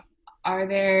 um, are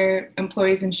their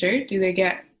employees insured? Do they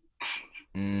get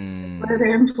what are Mm,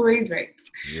 their employees' rights?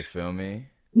 you feel me?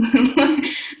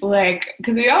 Like,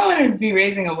 because we all want to be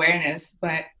raising awareness,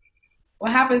 but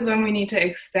what happens when we need to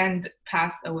extend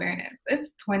past awareness?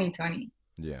 It's 2020.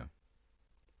 Yeah.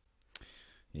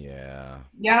 Yeah.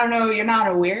 Yeah, I don't know. You're not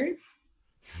aware.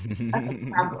 That's a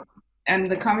problem. And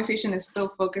the conversation is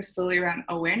still focused solely around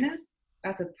awareness.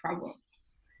 That's a problem.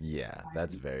 Yeah,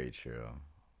 that's very true.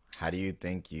 How do you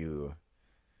think you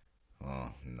Oh,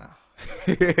 no.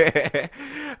 I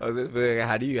was just thinking,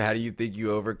 how do you think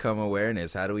you overcome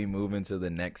awareness? How do we move into the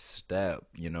next step,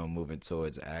 moving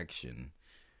towards action?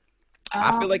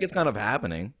 I Um, feel like it's kind of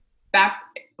happening. stop.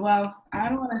 Well, I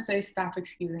don't want to say stop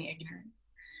excusing ignorance.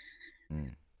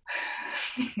 Mm.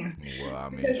 Well, I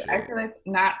mean, Because I shit. feel like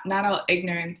not all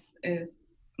ignorance is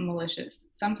malicious.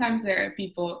 Sometimes there are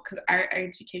people because our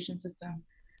education system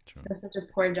True. does such a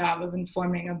poor job of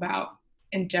informing about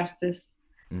injustice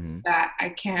Mm-hmm. that I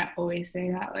can't always say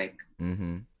that like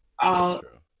Mm-hmm. That's all true.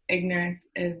 ignorance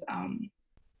is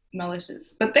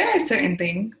malicious. But there are certain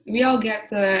things we all get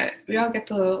the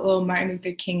little Martin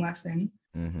Luther King lesson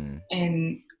Mm-hmm.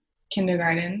 in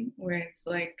kindergarten where it's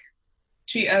like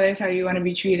treat others how you want to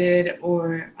be treated,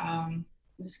 or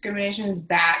discrimination is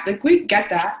bad. Like we get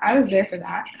that. I was there for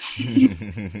that.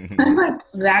 I'm like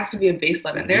that should be a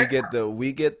baseline. We There, get the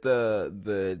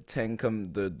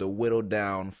the whittled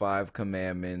down five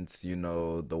commandments, you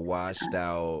know, the washed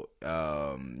out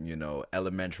you know,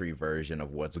 elementary version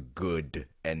of what's good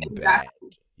and bad. exactly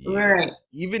Yeah. right.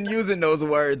 Even using those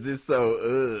words is so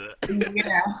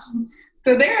Yeah.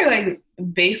 So there are like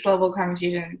base level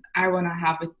conversations I want to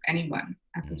have with anyone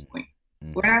at this point.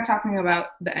 We're Mm-hmm. not talking about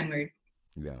the N word.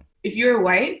 Yeah. If you're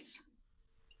white,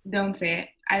 don't say it.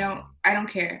 I don't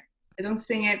care. Don't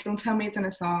sing it. Don't tell me it's in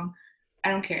a song.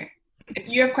 I don't care. If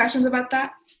you have questions about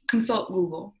that, consult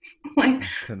Google. Like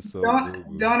Consult don't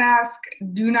Google. don't ask,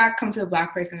 do not come to a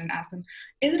black person and ask them,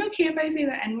 is it okay if I say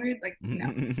the N-word? Like, no.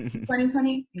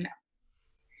 2020? No.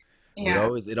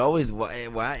 Well, Yeah. it always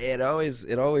why it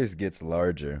always gets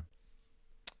larger.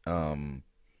 Um,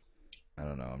 I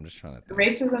don't know. I'm just trying to think.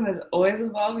 Racism is always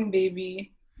evolving,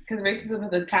 baby. Because racism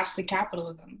is attached to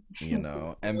capitalism. You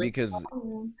know, and Always because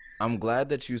evolving. I'm glad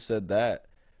that you said that.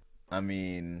 I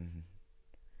mean,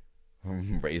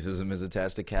 racism is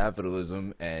attached to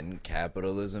capitalism, and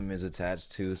capitalism is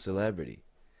attached to celebrity,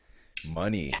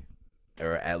 money,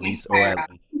 or at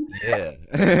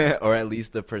yeah, or at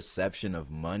least the perception of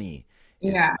money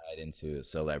is Yeah. tied into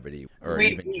celebrity, or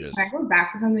Wait, even wait, can I just go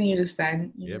back to something you just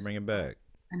said? You yeah, just bring it back.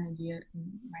 an idea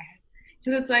in my head.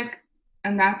 Because it's like,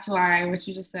 and that's why what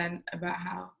you just said about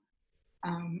how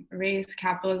race,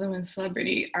 capitalism, and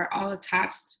celebrity are all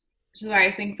attached, which is why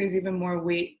I think there's even more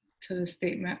weight to the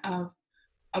statement of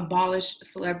abolish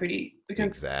celebrity.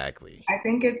 Because Exactly. I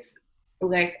think it's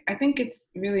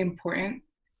really important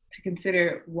to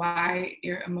consider why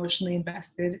you're emotionally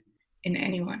invested in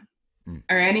anyone Mm,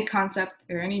 or any concept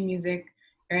or any music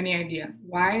or any idea.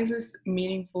 Why is this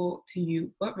meaningful to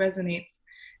you? What resonates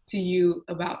to you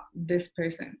about this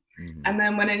person? mm-hmm. And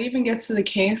then when it even gets to the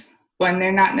case when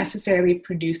they're not necessarily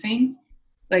producing,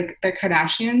 like the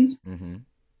Kardashians, Mm-hmm.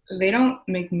 they don't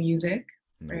make music,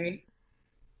 Nope. right?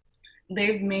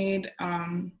 They've made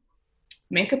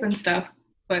makeup and stuff,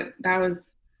 but that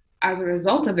was as a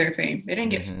result of their fame. They didn't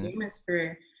get Mm-hmm. famous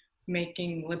for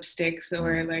making lipsticks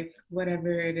or Mm-hmm. like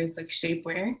whatever it is, like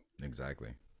shapewear. Exactly.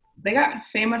 They got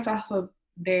famous off of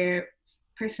their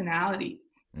personalities.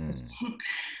 Mm.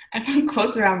 I put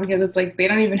quotes around because it's like they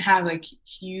don't even have like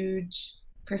huge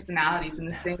personalities in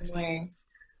the same Personality. way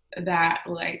that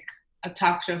like a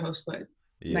talk show host would,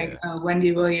 like Yeah.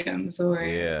 Wendy Williams, or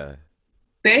Yeah.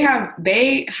 they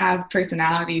have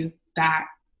personalities that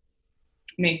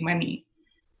make money.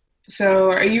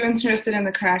 So, are you interested in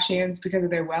the Kardashians because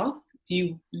of their wealth?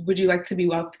 Would you like to be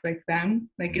wealthy like them?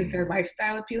 Like, is their Mm.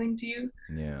 lifestyle appealing to you?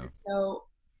 Yeah. If so,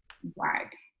 why?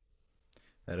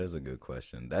 That is a good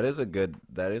question. That is a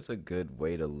good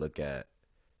way to look at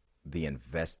the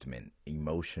investment,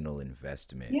 emotional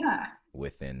investment Yeah.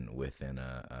 within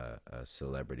a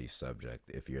celebrity subject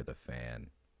if you're the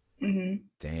fan. Hmm.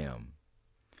 Damn.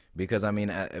 Because I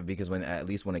mean, because when at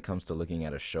least when it comes to looking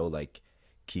at a show like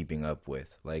Keeping Up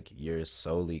With, like you're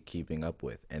solely keeping up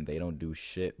with, and they don't do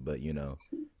shit but you know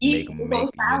Eat the whole you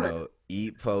salad. know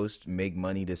eat, post, make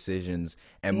money decisions,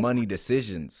 and Yeah. money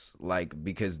decisions like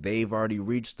because they've already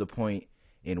reached the point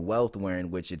in wealth where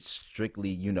in which it's strictly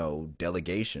you know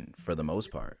delegation for the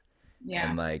most part, Yeah.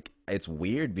 and like it's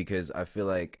weird because I feel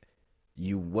like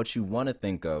you what you want to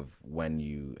think of when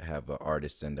you have an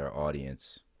artist in their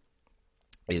audience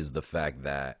is the fact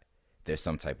that there's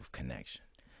some type of connection.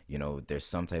 You know, there's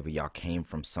some type of y'all came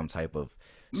from some type of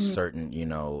Mm. certain, you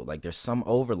know, like there's some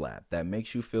overlap that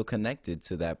makes you feel connected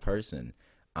to that person.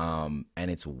 And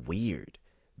it's weird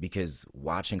because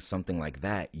watching something like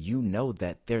that, you know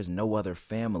that there's no other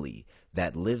family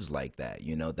that lives like that,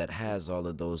 you know, that has all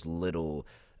of those little,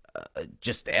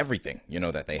 just everything, you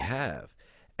know, that they have.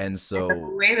 And And the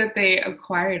so, way that they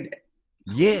acquired it.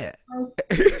 yeah.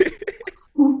 Like,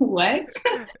 what?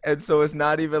 And so it's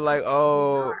not even like,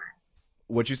 oh,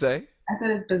 what you say? I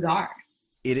said it's bizarre.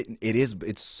 It is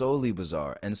it's solely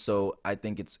bizarre, and so I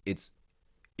think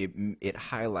it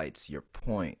highlights your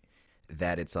point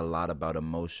that it's a lot about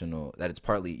emotional, that it's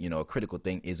partly you know a critical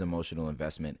thing is emotional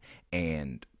investment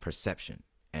and perception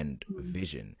and Mm.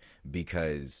 vision,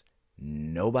 because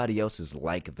nobody else is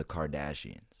like the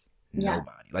Kardashians. Yeah.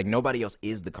 Nobody, like nobody else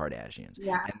is the Kardashians,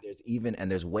 Yeah.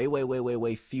 and there's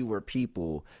way fewer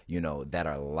people you know that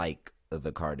are like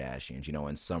the Kardashians, you know,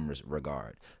 in some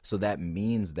regard. So that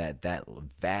means that that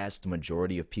vast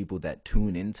majority of people that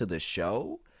tune into the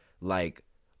show, like,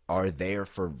 are there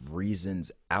for reasons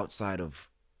outside of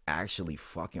actually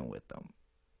fucking with them.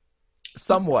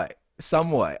 Somewhat.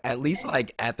 Somewhat, at least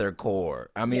like at their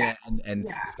core. I mean, Yeah, and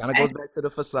yeah. this kind of goes And back to the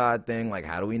facade thing. Like,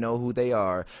 how do we know who they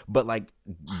are? But like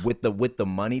with the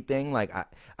money thing, like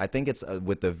I think it's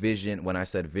with the vision. When I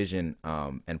said vision,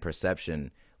 and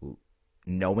perception,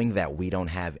 knowing that we don't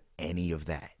have any of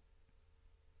that,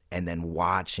 and then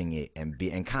watching it and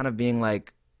be and kind of being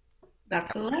like,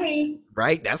 that's a lie.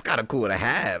 right, that's kind of cool to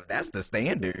have. That's the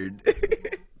standard.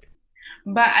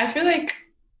 But I feel like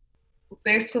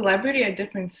there's celebrity at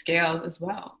different scales as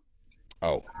well.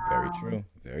 Oh, very Um, true.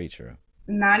 Very true.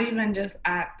 Not even just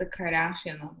at the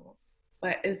Kardashian level,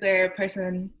 but is there a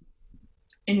person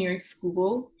in your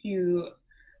school you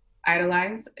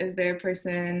idolize? Is there a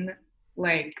person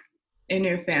like in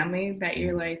your family that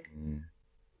you're like Mhm.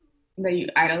 that you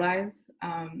idolize?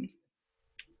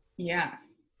 Yeah.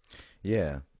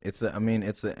 Yeah, it's a. I mean,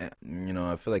 it's a. You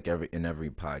know, I feel like every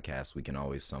podcast we can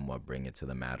always somewhat bring it to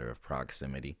the matter of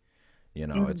proximity. You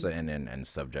know, it's a Mhm. and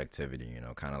subjectivity. You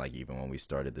know, kind of like even when we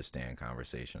started the stand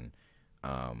conversation,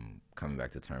 coming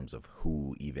back to terms of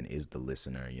who even is the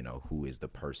listener. You know, who is the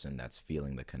person that's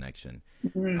feeling the connection.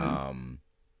 Mhm. Um,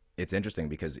 it's interesting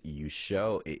because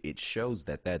it shows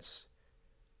that that's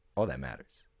all that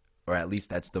matters, or at least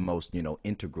that's the most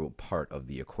integral part of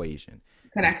the equation.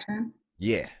 Connection.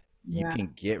 Yeah, you Yeah. can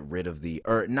get rid of the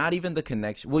or not even the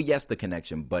connection. Well, yes, the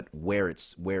connection, but where it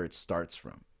starts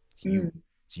from. It's you. Mm.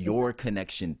 It's your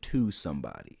connection to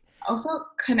somebody. Also,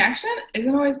 connection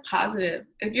isn't always positive.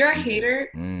 If you're a hater,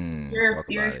 Talk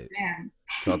you're a about it. stan.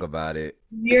 Talk about it.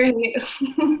 You're a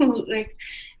like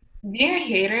being a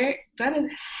hater, that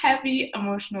is heavy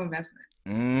emotional investment.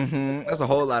 That's a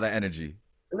whole lot of energy.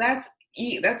 That's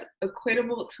that's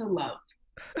equatable to love.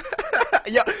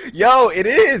 yo, yo, it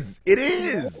is. It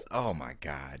is. Oh my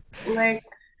god. Like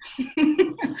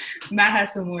Matt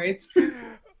has some words.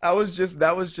 That was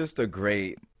just a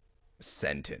great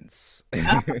sentence.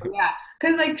 Oh, yeah,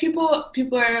 because like people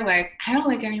are like, I don't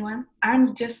like anyone.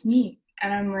 I'm just me,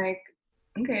 and I'm like,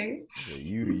 okay.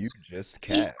 You just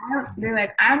cat. They're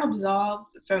like, I'm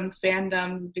absolved from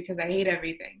fandoms because I hate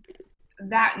everything.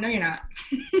 That no, you're not.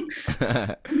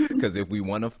 Because if we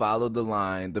want to follow the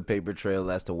line, the paper trail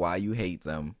as to why you hate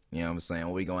them, you know what I'm saying?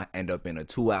 We're going to end up in a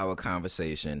 2 hour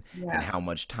conversation. And Yeah, how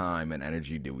much time and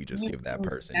energy do we just you give that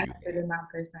person you invested in that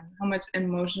person. How much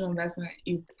emotional investment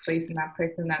you place in that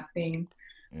person, that thing.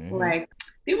 hate? Like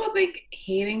people think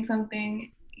hating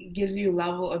something gives you a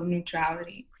level of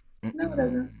neutrality. No, it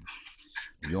doesn't. Mm-mm.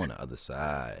 You on the other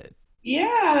side.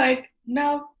 Yeah, like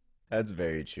no. That's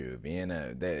very true. Being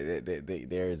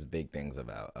there's big things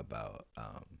about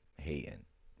hating,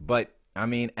 but I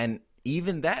mean, and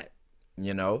even that,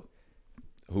 you know,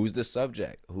 who's the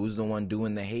subject? Who's the one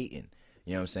doing the hating?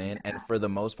 You know what I'm saying? And for the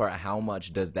most part, how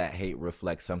much does that hate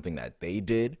reflect something that they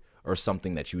did or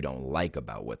something that you don't like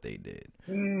about what they did?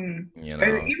 Mm. You Or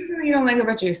know, even something you don't like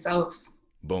about yourself.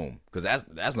 boom, because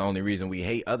that's the only reason we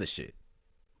hate other shit.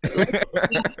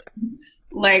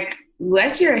 Like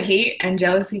let your hate and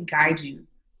jealousy guide you.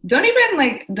 Don't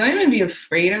even be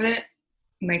afraid of it.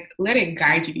 Like let it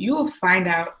guide you. You will find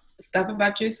out stuff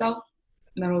about yourself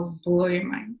that'll blow your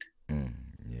mind. Mm,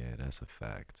 yeah, that's a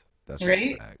fact. That's a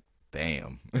Right? fact.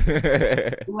 Damn.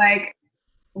 Like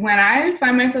when I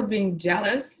find myself being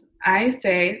jealous, I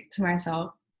say to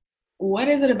myself, what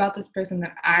is it about this person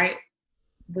that I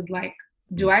would like?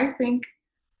 Do Mm, I think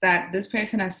that this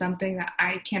person has something that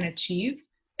I can achieve?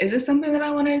 Is this something that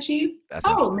I want to achieve? that's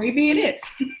Oh, interesting. maybe it is.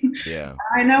 Yeah.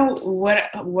 I know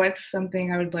what's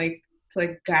something I would like to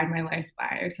like guide my life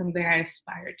by or something I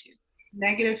aspire to.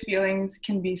 Negative feelings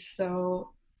can be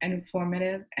so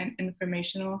informative and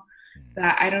informational Mm,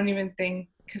 that I don't even think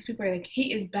because people are like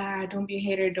hate is bad, don't be a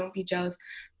hater, don't be jealous.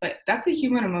 But that's a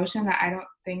human emotion that I don't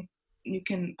think you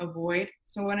can avoid.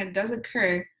 So when it does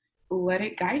occur, let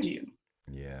it guide you.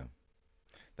 yeah.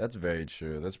 That's very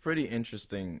true. That's pretty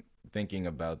interesting thinking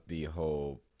about the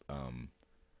whole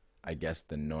I guess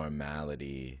the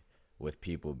normality with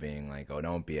people being like, "Oh,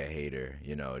 don't be a hater."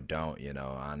 You know, don't,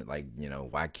 on like,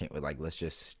 why can't we like let's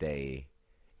just stay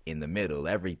in the middle.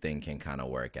 Everything can kind of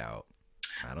work out.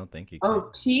 I don't think you can.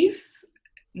 Oh, peace?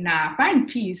 Nah, find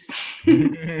peace.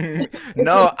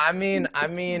 No, I mean,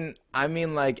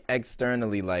 like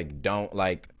externally, like don't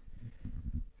like,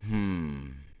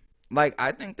 like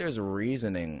I think there's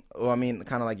reasoning. Well, I mean,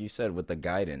 kind of like you said with the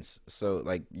guidance. So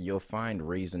like you'll find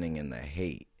reasoning in the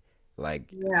hate. Like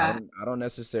Yeah. I don't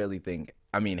necessarily think.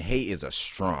 I mean, hate is a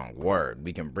strong word.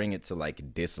 We can bring it to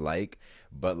like dislike,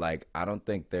 but like I don't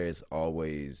think there's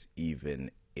always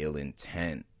even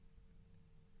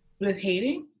With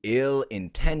hating? ill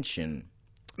intention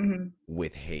Hmm.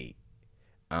 with hate.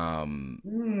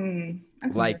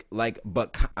 That's interesting.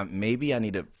 Maybe I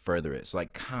need to further it. So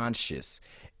like conscious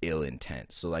ill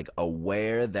intent. So like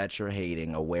aware that you're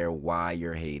hating, aware why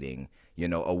you're hating,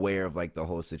 aware of like the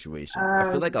whole situation. I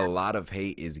feel like a lot of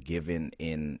hate is given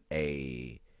in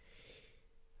a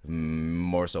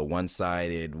more so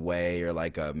one-sided way, or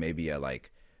like a maybe a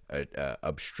like a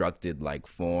obstructed like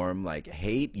form. Like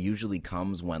hate usually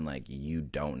comes when like you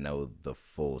don't know the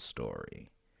full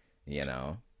story, you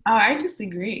know? Oh, I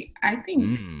disagree. I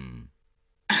think Mm.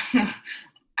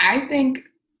 I think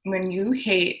when you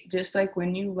hate, just like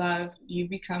when you love, you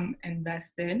become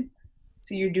invested.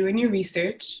 So you're doing your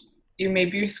research. You're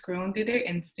scrolling through their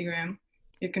Instagram.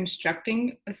 You're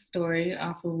constructing a story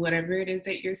off of whatever it is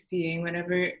that you're seeing,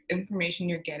 whatever information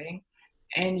you're getting,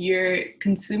 and you're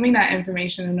consuming that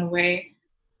information in a way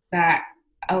that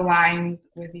aligns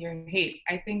with your hate.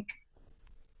 I think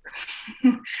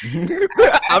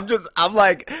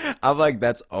I'm like,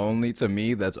 that's only to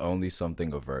me, that's only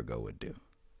something a Virgo would do.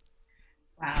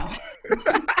 wow.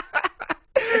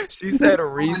 She said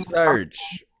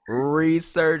research.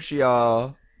 Research,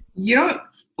 y'all. You don't.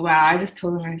 Wow, I just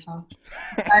told myself.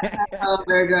 I tell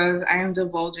Virgos, I am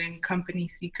divulging company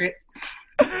secrets.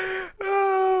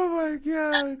 Oh my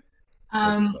god.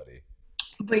 That's Um, funny.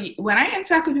 but when I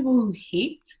interact with people who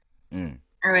hate, Mm.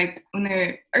 or like when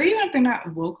they're, or even if they're not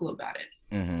vocal about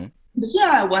it, Mm-hmm. but you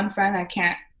know that one friend that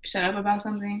can't shut up about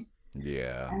something,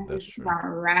 Yeah, and they that's just keep true. on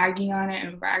ragging on it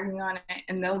and ragging on it,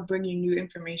 and they'll bring you new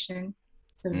information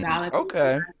to validate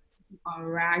Okay. keep on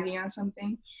ragging on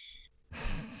something.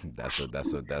 That's your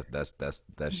That's a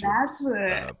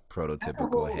that's a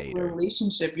prototypical whole hater.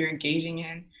 relationship you're engaging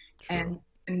in True. and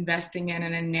investing in,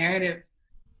 and a narrative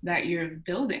that you're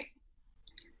building.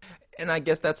 And I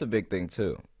guess that's a big thing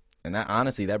too. And that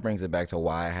honestly, that brings it back to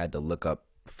why I had to look up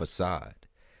facade.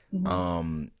 Mhm.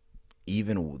 Um,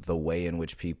 Even the way in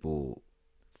which people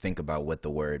think about what the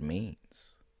word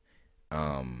means.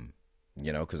 Um,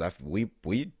 because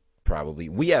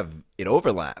we have it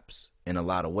overlaps in a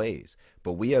lot of ways,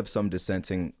 but we have some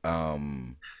dissenting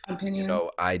Opinion.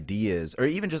 ideas, or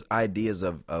even just ideas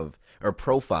of or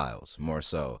profiles more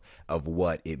so of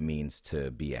what it means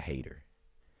to be a hater.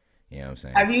 You know what I'm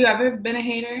saying? Have you ever been a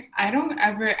hater? I don't think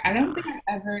Nah,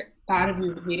 I've ever thought of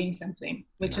you nah, hating something,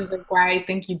 which is nah. like why I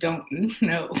think you don't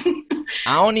know.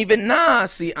 I don't even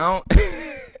see. I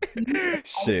don't.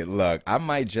 Shit, look, I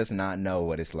might just not know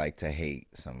what it's like to hate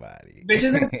somebody. Which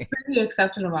is like pretty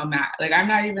exceptional about Matt. Like I'm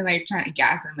not even like trying to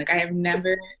gas him. Like I have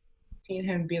never seen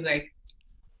him be like,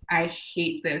 I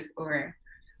hate this, or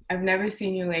I've never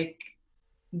seen you like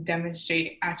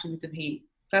demonstrate attributes of hate.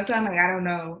 So that's why I'm like, I don't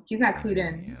know. He's not clued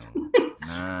in. Damn.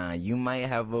 Nah, you might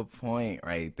have a point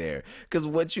right there. Cause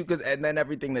and then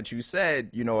everything that you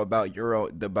said, about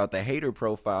about the hater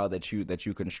profile that you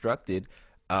constructed,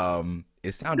 it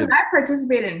Because sounded. I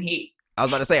participated in hate. I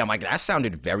was about to say, I'm like, that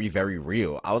sounded very, very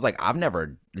real. I was like, I've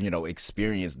never,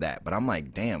 experienced that, but I'm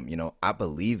like, damn, I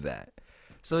believe that.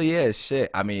 So yeah, shit.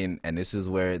 I mean, and this is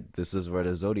where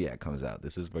the zodiac comes out.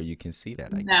 This is where you can see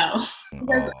that, I No. guess.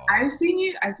 Because Oh, I've seen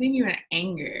you in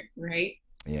anger, right?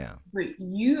 yeah. But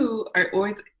you are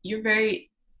always you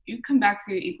come back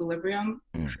to your equilibrium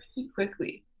Mm, pretty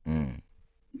quickly. mm,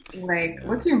 Like, yeah.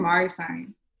 what's your Mars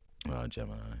sign? Oh,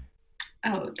 Gemini.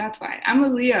 Oh, that's why. I'm a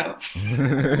Leo.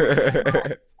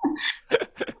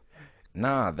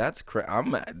 Nah, that's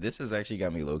I'm. This has actually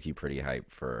got me low key pretty hyped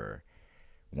for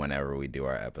whenever we do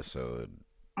our episode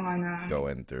On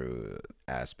going through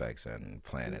aspects and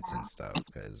planets and stuff,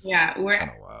 because yeah, it's we're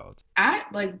kind of wild. at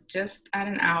like just at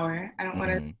an hour. I don't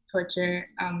want to Hmm. torture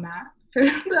Matt for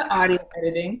the audio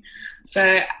editing.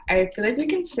 So I feel like we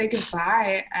can say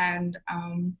goodbye and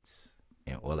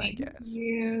Yeah, well, I thank guess.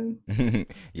 you.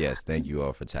 Yes, thank you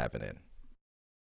all for tapping in.